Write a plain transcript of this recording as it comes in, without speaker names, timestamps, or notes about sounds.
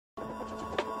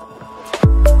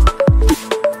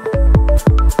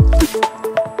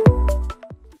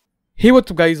Hey,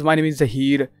 what's up guys, my name is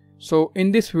Zahir. So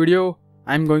in this video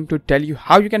I'm going to tell you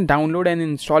how you can download and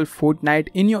install Fortnite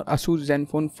in your Asus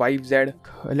Zenfone 5Z.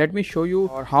 Let me show you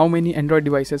how many Android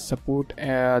devices support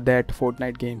that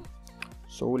Fortnite game.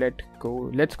 So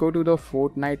let's go to the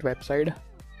Fortnite website.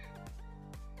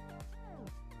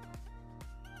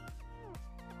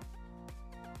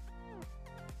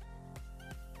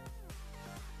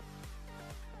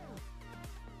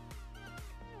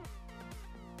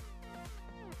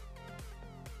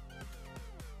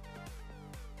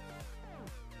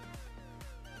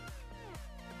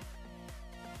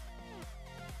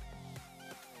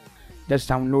 Just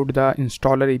download the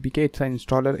installer APK. It's an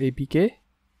installer APK.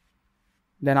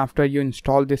 Then after you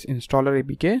install this installer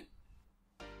APK,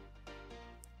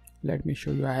 let me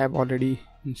show you. I have already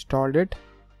installed it.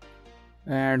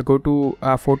 And go to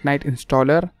Fortnite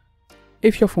installer.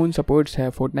 If your phone supports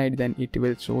Fortnite, then it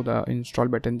will show the install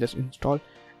button. Just install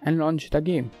and launch the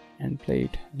game and play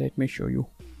it. Let me show you.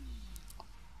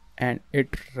 And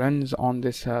it runs on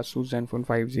this Asus Zenfone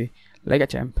 5Z like a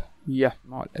champ. Yeah,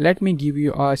 let me give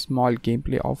you a small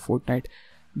gameplay of Fortnite.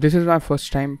 This is my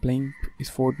first time playing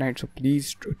Fortnite, so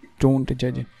please don't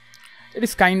judge it. It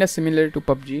is kinda similar to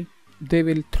PUBG. They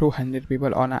will throw 100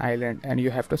 people on an island and you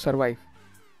have to survive.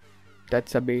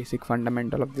 That's a basic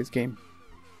fundamental of this game.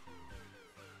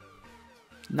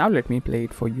 Now let me play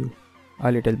it for you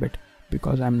a little bit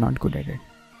because I'm not good at it.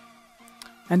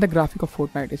 And the graphic of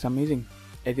Fortnite is amazing,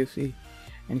 as you see,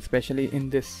 and especially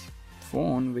in this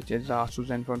phone, which is Asus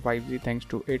Zenfone 5Z, thanks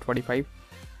to 845.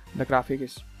 The graphic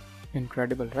is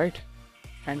incredible, right?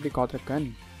 And we got the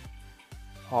gun.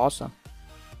 Awesome.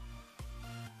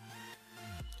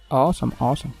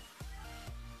 Awesome.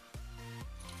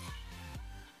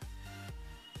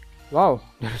 Wow,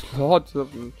 there is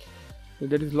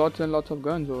lots and lots of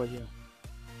guns over here.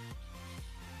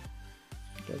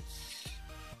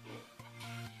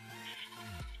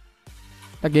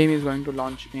 The game is going to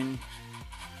launch in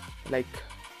like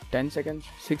 10 seconds,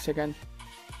 6 seconds.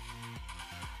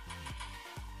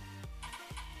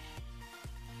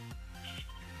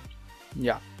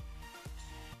 Yeah,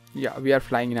 we are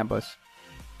flying in a bus.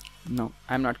 No,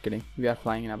 I'm not kidding. We are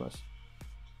flying in a bus.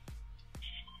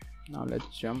 Now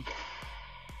let's jump.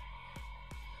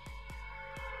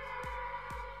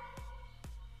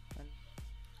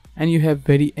 And you have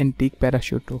very antique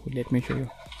parachute too. Let me show you.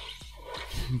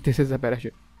 This is a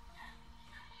parachute.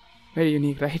 Very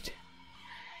unique, right?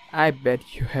 I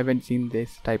bet you haven't seen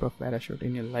this type of parachute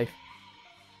in your life.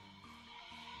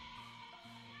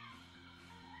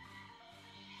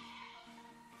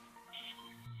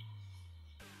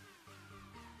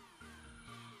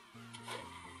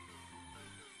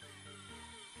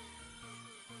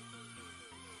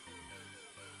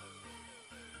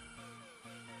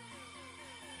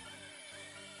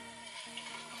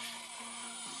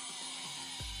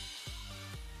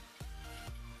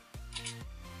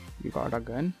 We got a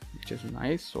gun, which is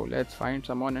nice, so let's find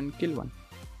someone and kill one.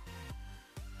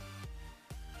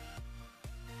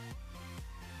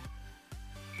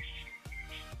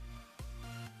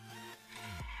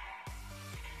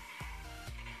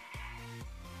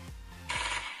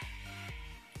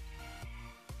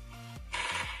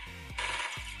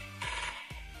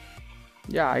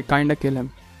 Yeah, I kinda kill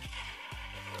him.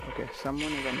 Okay,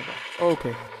 someone is on the top.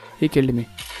 Okay, he killed me.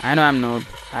 I know I'm noob.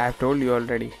 I have told you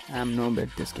already. I'm noob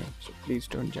at this game, so please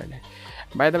don't judge it.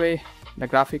 By the way, the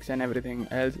graphics and everything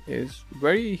else is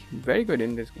very good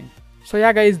in this game. So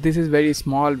yeah guys, this is very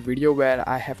small video where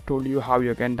I have told you how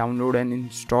you can download and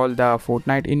install the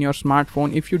Fortnite in your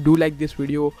smartphone. If you do like this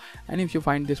video and if you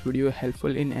find this video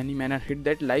helpful in any manner, hit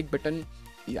that like button.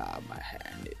 Yeah, my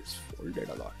hand is folded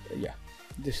a lot. Yeah,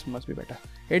 this must be better.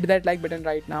 Hit that like button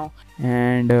right now,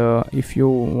 and if you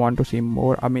want to see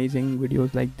more amazing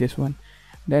videos like this one,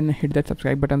 then hit that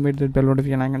subscribe button with the bell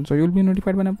notification icon so you'll be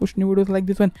notified when I push new videos like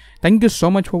this one. Thank you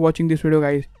so much for watching this video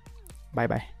guys. Bye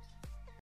bye.